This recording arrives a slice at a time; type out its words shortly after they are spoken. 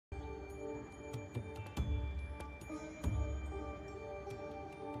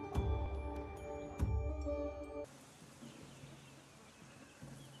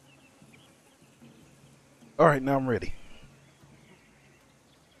All right, now I'm ready.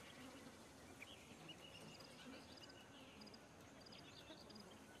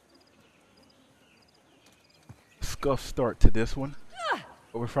 Scuff start to this one,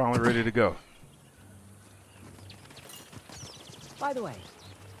 but we're finally ready to go. By the way,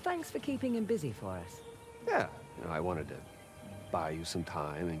 thanks for keeping him busy for us. Yeah, I wanted to buy you some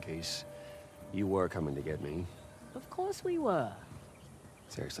time in case you were coming to get me. Of course we were.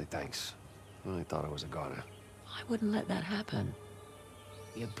 Seriously, thanks. I thought I was a goner. I wouldn't let that happen.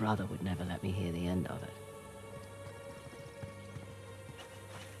 Your brother would never let me hear the end of it.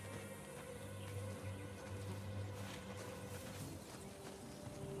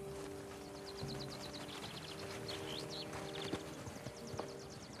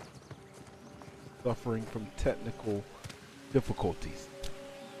 Suffering from technical difficulties.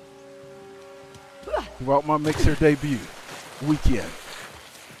 Throughout my Mixer debut weekend.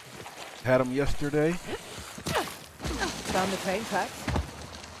 Had them yesterday. Found the train tracks.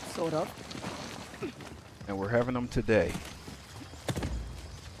 Sort of. And we're having them today.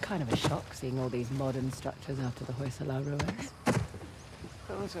 Kind of a shock seeing all these modern structures after the Hoysala ruins.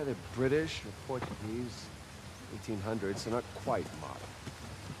 Well, it's either British or Portuguese. 1800s, so not quite modern.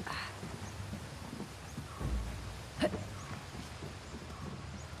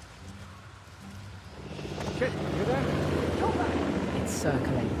 Shit, you hear that? It's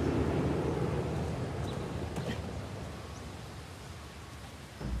circling.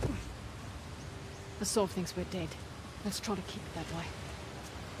 The Sorb thinks we're dead. Let's try to keep it that way.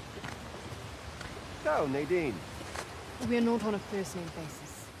 No, Nadine. We are not on a first-name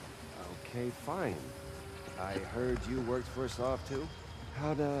basis. Okay, fine. I heard you worked first off, too.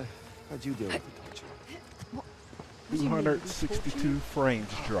 How'd you deal with the torture? 262 frames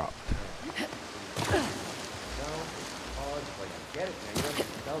dropped. No, pause, like, get it, man. You don't have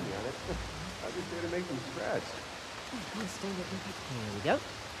to tell me on it. I'm just there to make them scratch. Here we go.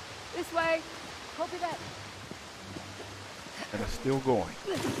 This way. Copy that. And it's still going.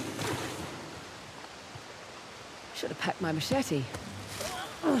 Should have packed my machete.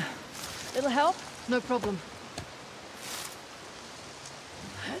 Little help? No problem.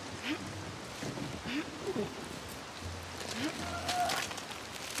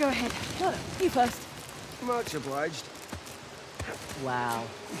 Go ahead. You first. Much obliged. Wow.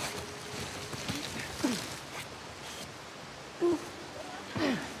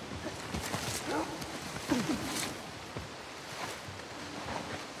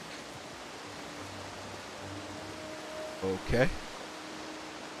 Okay.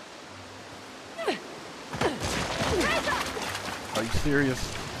 Are you serious?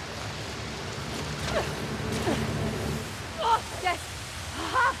 Oh, yes.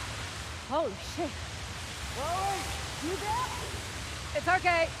 Holy shit. Chloe, you there? It's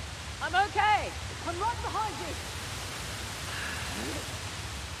okay. I'm okay. I'm right behind you.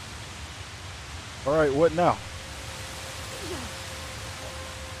 All right, what now?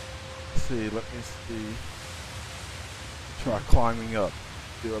 Let's see, let me see. Try climbing up.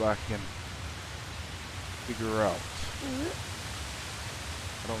 See what I can figure out.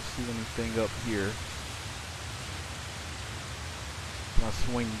 I don't see anything up here. Can I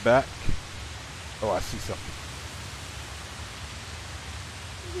swing back? Oh, I see something.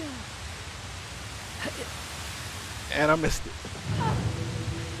 And I missed it.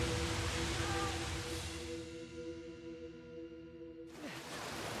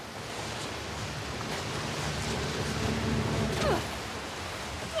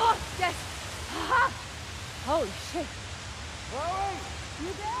 Oh, yes. Holy shit. Chloe!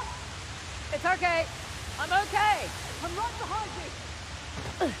 You there? It's okay. I'm okay. I'm right behind you.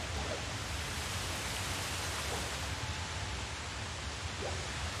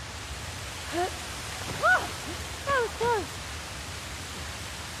 Oh, that was close.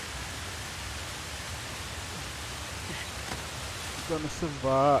 Gonna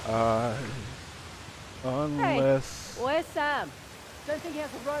survive unless. Hey, where's Sam? Don't think he has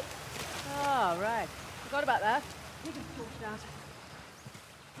a rope. Oh, right. Forgot about that. We can sort it out.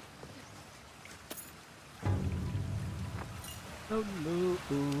 Oh no.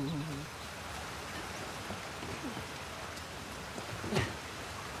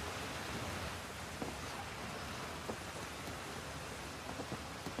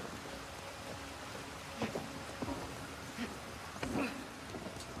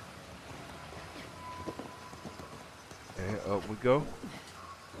 Okay, up we go.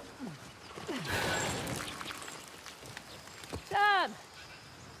 Sam!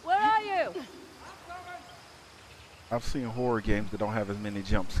 Where are you? I've seen horror games that don't have as many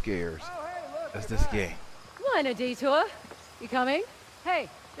jump scares as this game. Minor detour. You coming? Hey,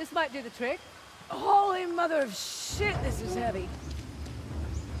 this might do the trick. Holy mother of shit, this is heavy.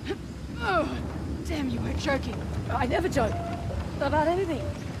 Oh, damn, you weren't joking. I never joke about anything.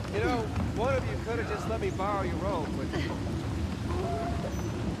 You know, one of you could have just let me borrow your rope, but...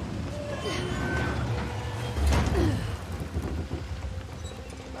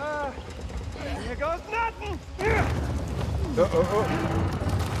 Here goes nothing!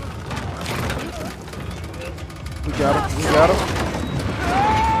 We got him. We got him.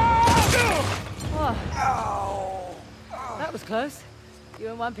 Oh. That was close. You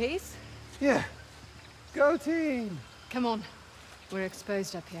in one piece? Yeah. Go team! Come on. We're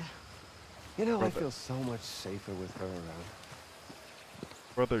exposed up here. You know, I feel so much safer with her around.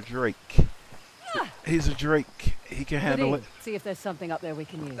 Brother Drake. He's a Drake. He can handle it. See if there's something up there we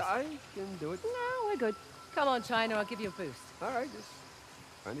can use. I can do it. No, we're good. Come on, China, I'll give you a boost. All right, just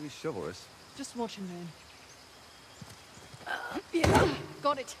trying to be chivalrous. Just watch him burn. Yeah,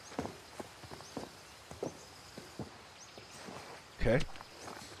 got it. Okay.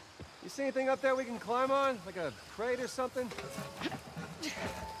 You see anything up there we can climb on? Like a crate or something?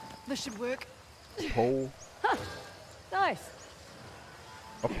 This should work. Pole. Nice.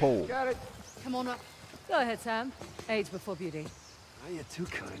 A pole. Got it. Come on up. Go ahead, Sam. Age before beauty. Oh, you're too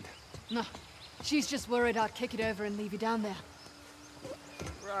kind. No, she's just worried I'd kick it over and leave you down there.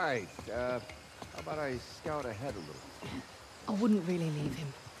 Right. How about I scout ahead a little? I wouldn't really leave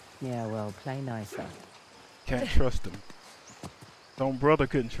him. Yeah, well, play nicer. Can't trust him. His own brother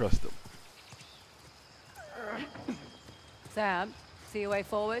couldn't trust him. Sam, see your way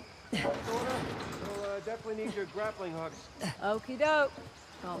forward? We'll definitely need your grappling hooks. Okie doke.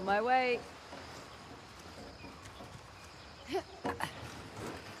 On my way.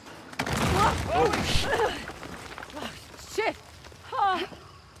 Oh, shit.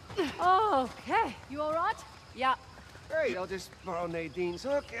 Oh. Okay. You all right? Yeah. Great, I'll just borrow Nadine's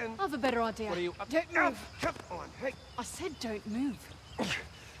hook and... I have a better idea. What are you up to? Don't move. Come on, hey. I said don't move.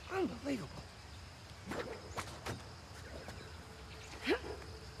 Unbelievable.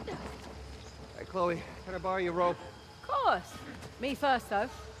 Hey, Chloe, can I borrow your rope? Of course. Me first, though.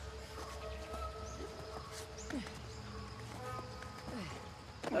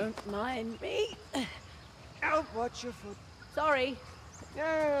 Don't mind me. Out, watch your foot. Sorry.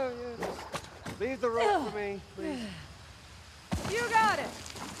 Yeah. Just leave the rope for me, please. You got it.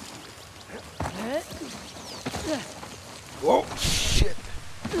 Whoa, shit.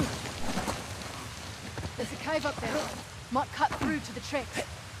 There's a cave up there. Might cut through to the trek.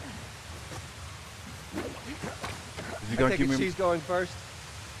 Is he gonna give me? She's going first.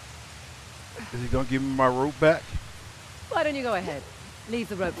 Is he gonna give me my rope back? Why don't you go ahead? Leave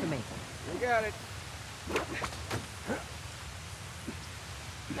the rope for me. You got it.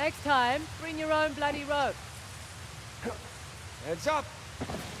 Next time, bring your own bloody rope. Heads up.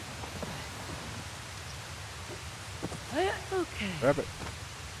 Okay. Grab it.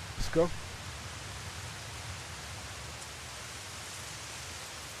 Let's go.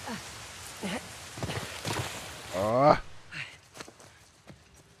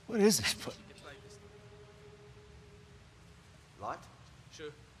 What is this place? Lot?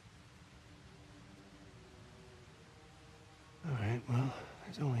 Sure. All right, well,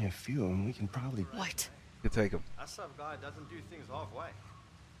 there's only a few, and we can probably... Wait. You can take him. That some guy doesn't do things halfway.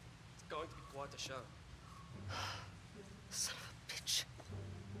 It's going to be quite a show. Son of a bitch.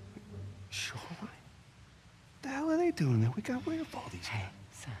 Sure. What the hell are they doing there? We got rid of all these Hey,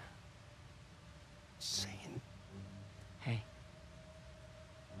 Sam. Saying... Hey.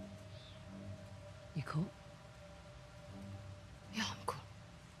 You cool? Yeah, I'm cool.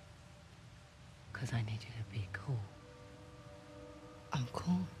 Because I need you to be cool. I'm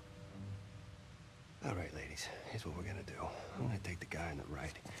cool. All right, ladies, here's what we're gonna do. I'm gonna take the guy on the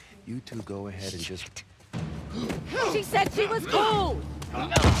right. You two go ahead and just... She said she was cool!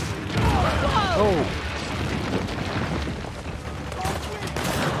 Oh!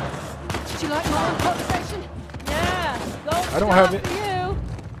 Did you like my own conversation? Yeah, I don't have it. You.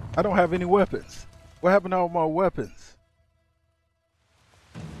 I don't have any weapons. What happened to all my weapons?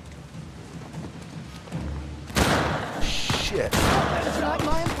 Shit. Did you like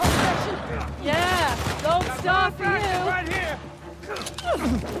my own conversation? Yeah, gold star for you. Right here!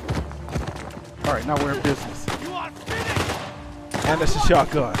 All right, now we're in business. You are finished! And it's a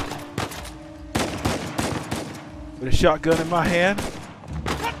shotgun. With a shotgun in my hand,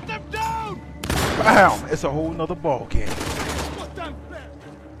 Cut them down! bam! It's a whole nother ball game. Put them back!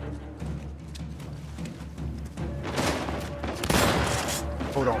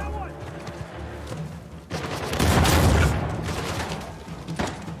 Hold on.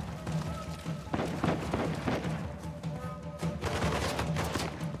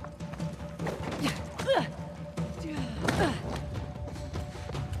 Yeah.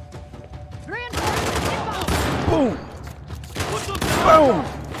 Boom! Boom!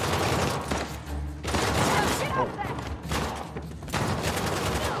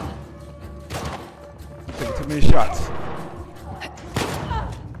 Taking too many shots.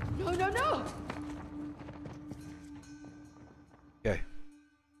 No, no, no! Okay.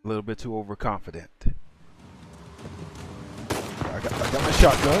 A little bit too overconfident. I got my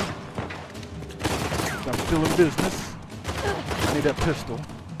shotgun. I'm still in business. I need that pistol.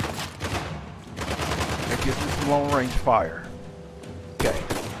 That gives me some long range fire. Okay.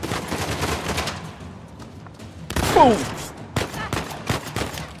 Boom!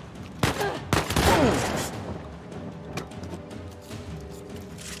 Boom!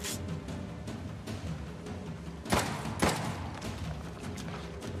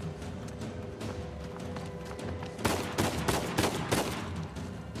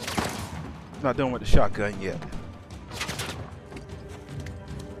 Not done with the shotgun yet.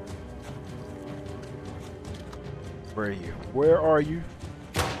 Where are you? Where are you?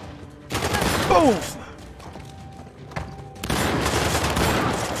 Boom!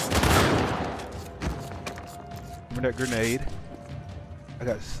 Give me that grenade. I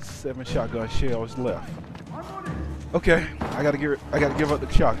got 7 shotgun shells left. Okay, I gotta give up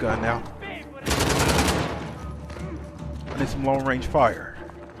the shotgun now. I need some long range fire.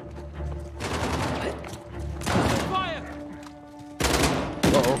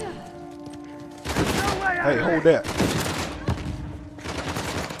 Uh-oh. Hey, hold that.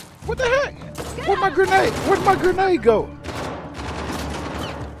 What the heck? Where'd my grenade? Where'd my grenade go?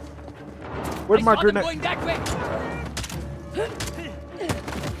 Where'd my grenade? Going that way.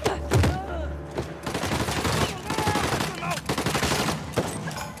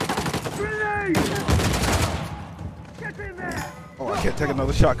 Oh, I can't take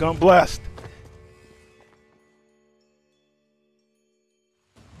another shotgun blast.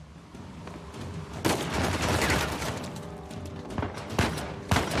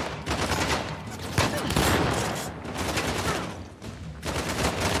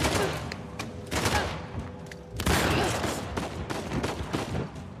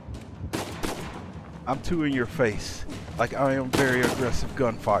 I'm too in your face, like I am a very aggressive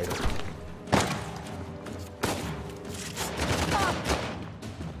gunfighter.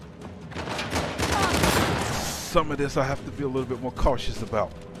 Some of this I have to be a little bit more cautious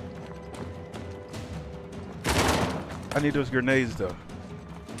about. I need those grenades though.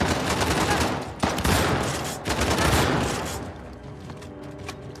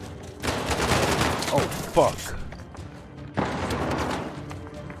 Oh fuck.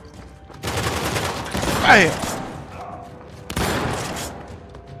 Bam!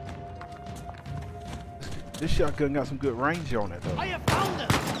 This shotgun got some good range on it though. I have found them.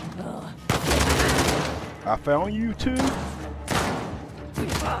 I found you too.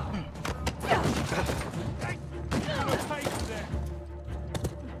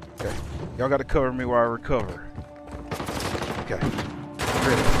 Okay, y'all got to cover me while I recover. Okay,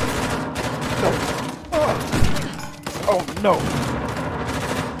 ready. No. Oh no.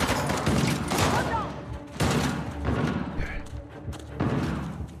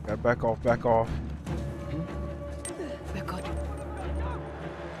 Got to back off, back off. We're good.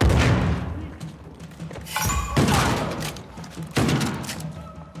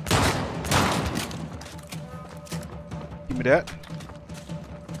 Give me that.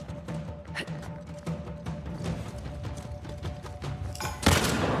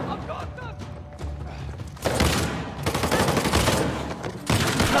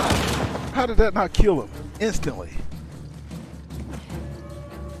 How did that not kill him instantly?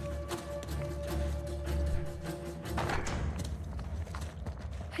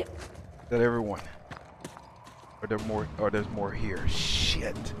 Is that everyone? Are there more? Or there's more here?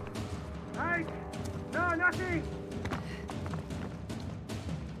 Shit. Hey! No, nothing!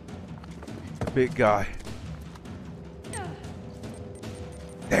 The big guy.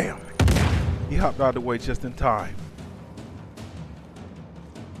 Damn. He hopped out of the way just in time.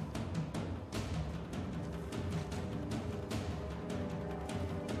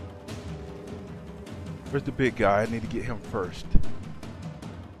 Where's the big guy? I need to get him first.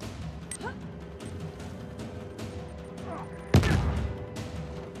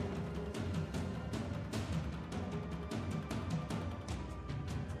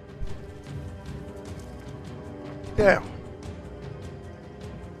 Damn.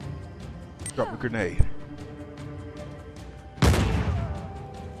 Drop a grenade.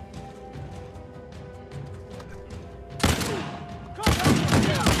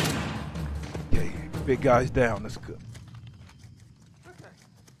 Okay, big guy's down. That's good.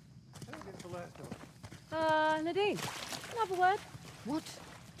 Nadine, another word? What?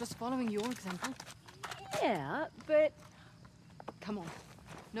 Just following your example? Yeah, but Come on.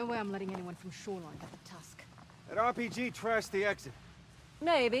 No way I'm letting anyone from Shoreline get the tusk. That RPG trashed the exit.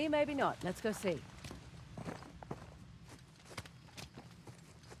 maybe, maybe not. Let's go see.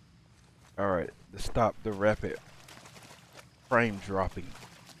 Alright, to stop the rapid frame dropping,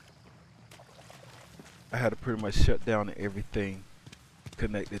 I had to pretty much shut down everything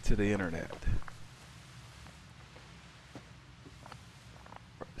connected to the internet.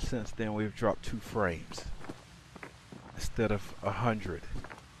 Since then, we've dropped 2 frames instead of 100.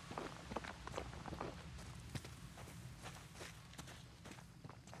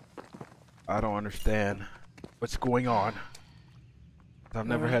 I don't understand what's going on. I've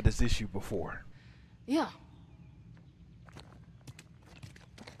never had this issue before. Yeah.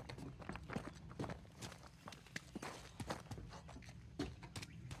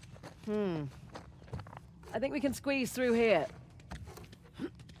 I think we can squeeze through here.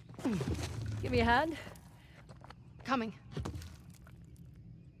 Give me a hand. Coming.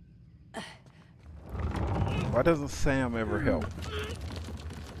 Why doesn't Sam ever help?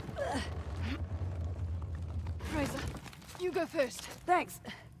 Fraser, you go first. Thanks.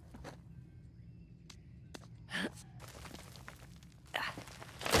 How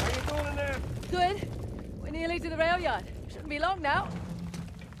you doing in there? Good. We're nearly to the rail yard. Shouldn't be long now.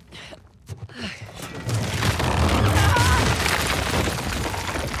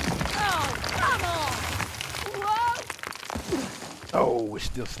 Oh, come on! Whoa! Oh, we're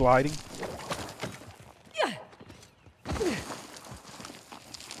still sliding. Yeah.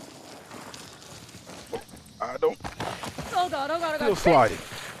 I don't. Oh god, oh god, oh god. Still sliding.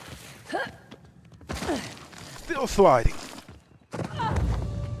 Still sliding.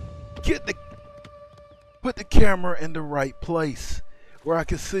 Put the camera in the right place where I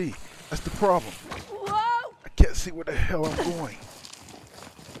can see. That's the problem. Whoa! I can't see where the hell I'm going.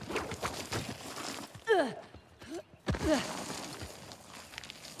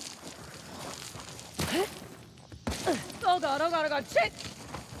 Oh god, oh god, oh god, shit!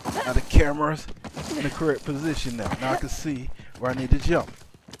 Now the camera's in the correct position now. Now I can see where I need to jump.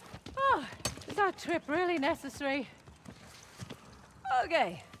 Oh, is that trip really necessary?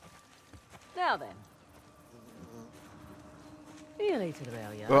 Okay. Now then. Nearly to the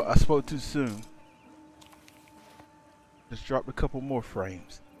rail yard. Well, I spoke too soon. Just dropped a couple more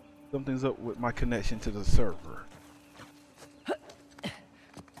frames. Something's up with my connection to the server.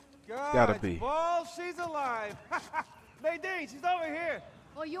 Gotta be. Balls, she's alive. Nadine, she's over here.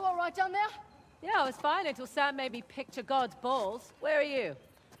 Are you all right down there? Yeah, I was fine until Sam made me picture God's balls. Where are you?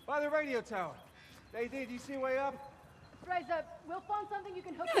 By the radio tower. Nadine, do you see a way up? Fraser, we'll find something you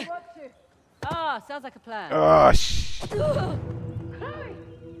can hook your rope to. Ah, sounds like a plan. Ah, shh. Hurry!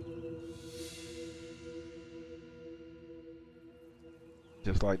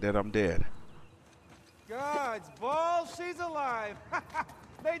 Just like that, I'm dead. God's balls, she's alive.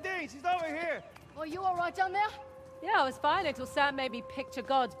 Nadine, she's over here. Are you all right down there? Yeah, I was fine until Sam made me picture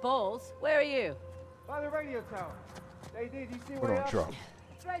God's balls. Where are you? By the radio tower. Nadine, do you see a Hold way on, up? drop.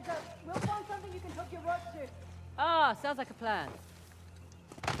 Fraser, we'll find something you can hook your rope to. Ah, sounds like a plan.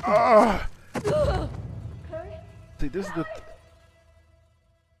 Ah! Hurry! See, this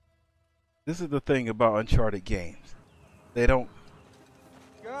is the thing about Uncharted games. They don't.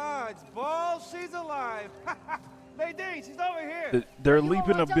 God's balls, she's alive. Nadine, she's over here. Their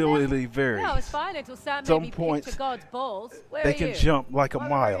leaping ability varies. Yeah, I was fine until Sam Some made me points, picture God's balls. Where They are can you? jump like a By the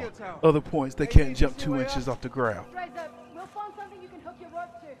mile. radio tower. Other points, they Hey, can't did jump you see 2 way inches up? off the ground. Fraser, we'll find something you can hook your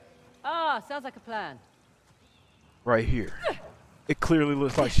rope to. Ah, sounds like a plan. Right here. It clearly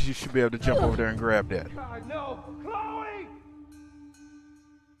looks like she should be able to jump over there and grab that. God, no. Chloe!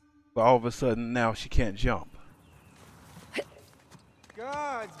 But all of a sudden, now she can't jump.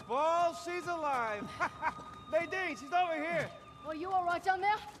 God's balls, she's alive. Nadine, she's over here. Are you all right down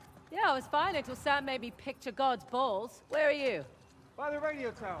there? Yeah, I was fine until Sam made me picture God's balls. Where are you? By the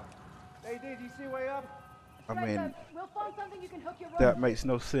radio tower. Nadine, do you see a way up? I mean, Fraser, we'll find something you can hook your rope that to. makes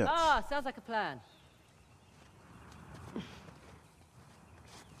no sense. Ah, sounds like a plan.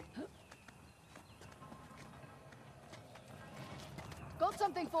 Got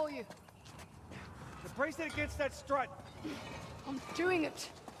something for you. Brace it against that strut. I'm doing it.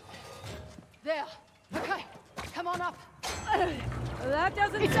 There. Okay. Come on up. That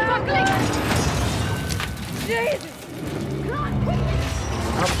doesn't It's sound buckling. good. Jesus! Come on, quickly.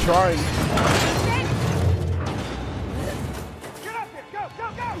 I'm trying. Get up here. Go, go,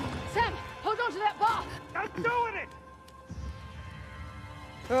 go. Sam, hold on to that bar. I'm doing it.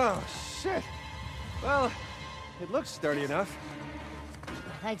 Oh, shit. Well, it looks sturdy enough.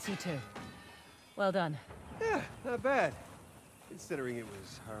 Thanks, you too. Well done. Yeah, not bad. considering it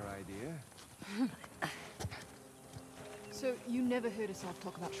was her idea. So, you never heard us all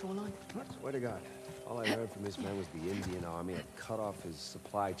talk about Shoreline? Swear to God. All I heard from this man was the Indian army had cut off his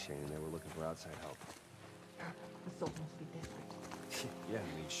supply chain and they were looking for outside help. The thought must be desperate. Yeah,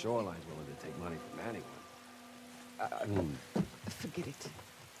 I mean, Shoreline's willing to take money from anyone. I mean... Forget it.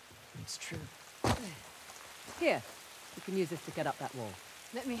 It's true. Here, you can use this to get up that wall.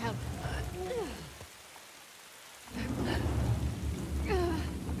 Let me help.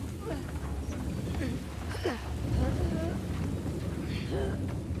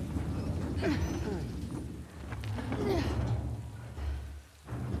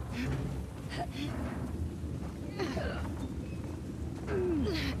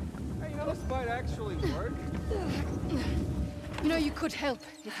 Hey, you know, this might actually work. You know, you could help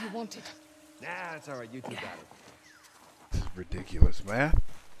if you wanted. Nah, it's all right. You two got it. This is ridiculous, man.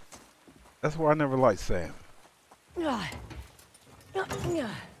 That's why I never liked Sam.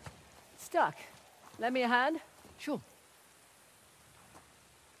 Stuck. Lend me a hand? Sure.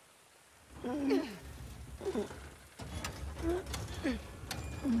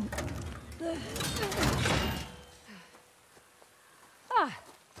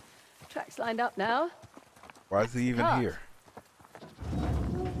 Track's lined up now. Why is he even Cut. here?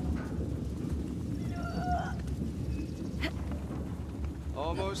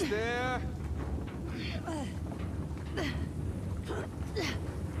 Almost there.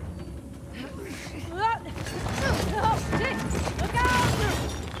 Oh, shit! Look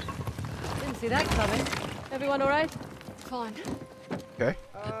out! Didn't see that coming. Everyone all right? Fine. Okay.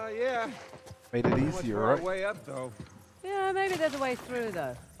 Yeah. Made it Much easier, for our right? way up, though. Yeah, maybe there's a way through,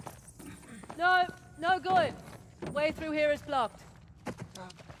 though. No, no good. Way through here is blocked.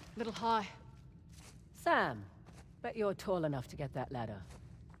 Little high. Sam, bet you're tall enough to get that ladder.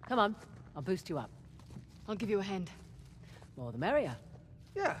 Come on, I'll boost you up. I'll give you a hand. More the merrier.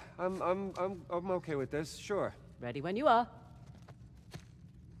 Yeah, I'm okay with this. Sure. Ready when you are.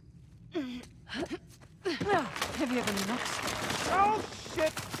 Have you ever knocked? Oh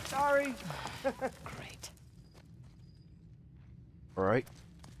shit! Sorry. Great. All right.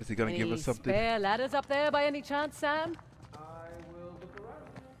 Is he gonna give Any us something? spare ladders up there by any chance, Sam? I will look around.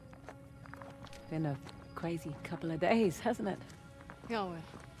 Been a crazy couple of days, hasn't it? Yeah, well.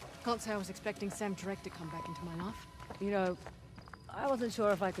 Can't say I was expecting Sam Drake to come back into my life. You know, I wasn't sure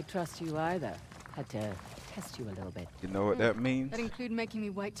if I could trust you either. Had to test you a little bit. You know what that means? That include making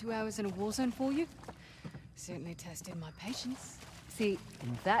me wait 2 hours in a war zone for you? Certainly tested my patience. See,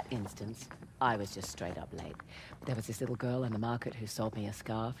 in that instance, I was just straight up late. There was this little girl in the market who sold me a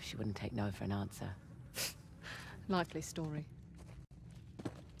scarf. She wouldn't take no for an answer. Likely story.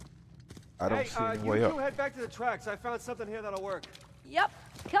 I don't see any way you up. two head back to the tracks. I found something here that'll work. Yep,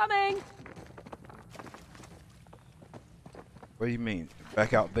 coming! What do you mean?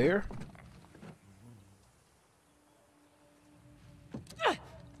 Back out there?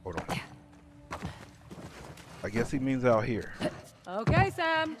 Hold on. I guess he means out here. Okay,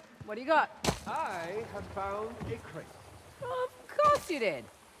 Sam, what do you got? I have found a crate. Of course you did.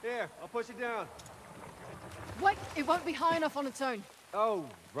 Here, I'll push it down. Wait, it won't be high enough on its own. Oh,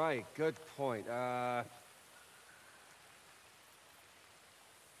 right. Good point.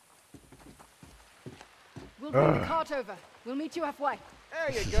 We'll bring the cart over. We'll meet you halfway.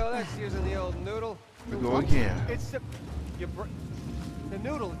 There you go. That's using the old noodle. We go again. It's the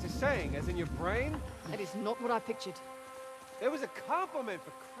noodle. It's a saying, as in your brain. That is not what I pictured. It was a compliment,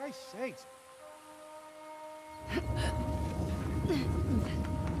 for Christ's sakes.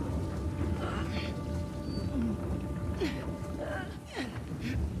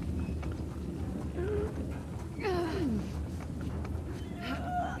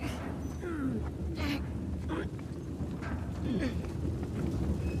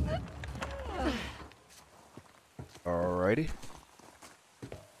 Alrighty.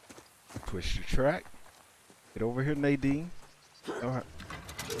 Twist the track. Get over here, Nadine. All right.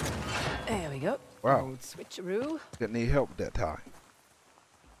 There we go. Wow. Old switcheroo. Didn't need help that time.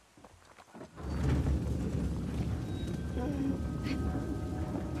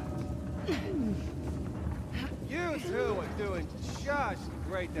 You two are doing just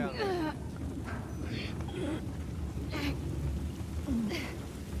great down there.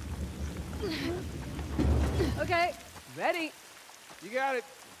 Okay, ready. You got it.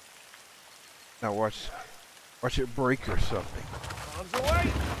 Now watch it break or something. Bombs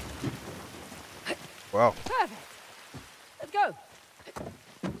away. Wow. Perfect. Let's go.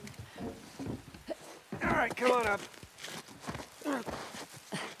 All right, come on up.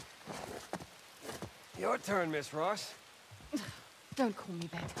 Your turn, Miss Ross. Don't call me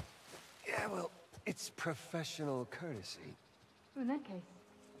that. Yeah, well, it's professional courtesy. In that case,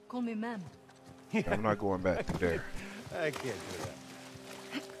 call me ma'am. I'm not going back to there. I can't do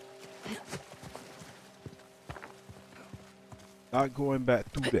that. Not going back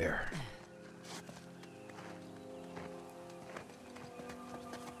through there.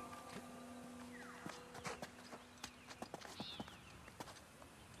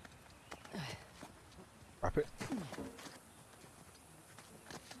 Drop it.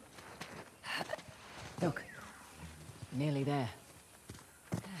 Look, nearly there.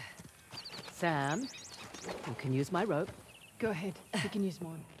 Sam, you can use my rope. Go ahead. You can use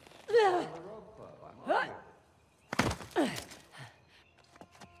mine.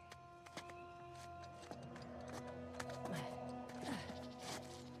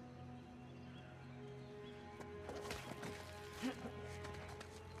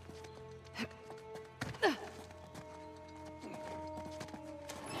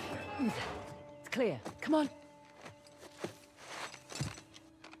 It's clear. Come on.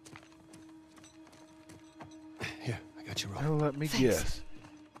 Here, I got your rope. Now let me guess.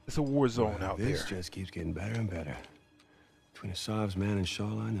 It's a war zone out there. This just keeps getting better and better. Between Asav's man and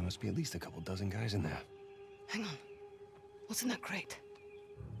Shoreline, there must be at least a couple dozen guys in there. Hang on. What's in that crate?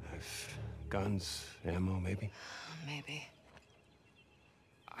 Guns, ammo, maybe? Maybe.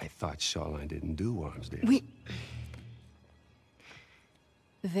 I thought Shoreline didn't do arms deals.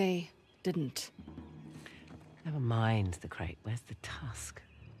 They didn't. Never mind the crate. Where's the tusk?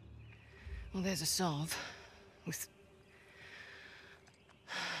 Well, there's a salve with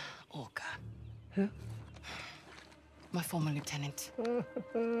Orca. Who? My former lieutenant. I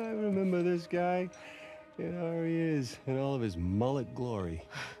remember this guy. You know where he is, in all of his mullet glory.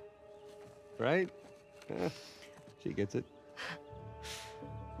 Right? She gets it.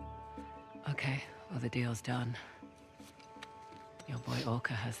 Okay, well, the deal's done. Your boy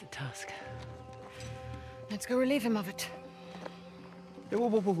Orca has the tusk. Let's go relieve him of it. Hey, whoa,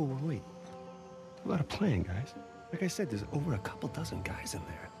 wait. We got a plan, guys. Like I said, there's over a couple dozen guys in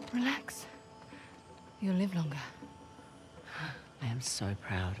there. Relax. You'll live longer. I am so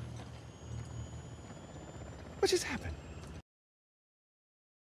proud. What just happened?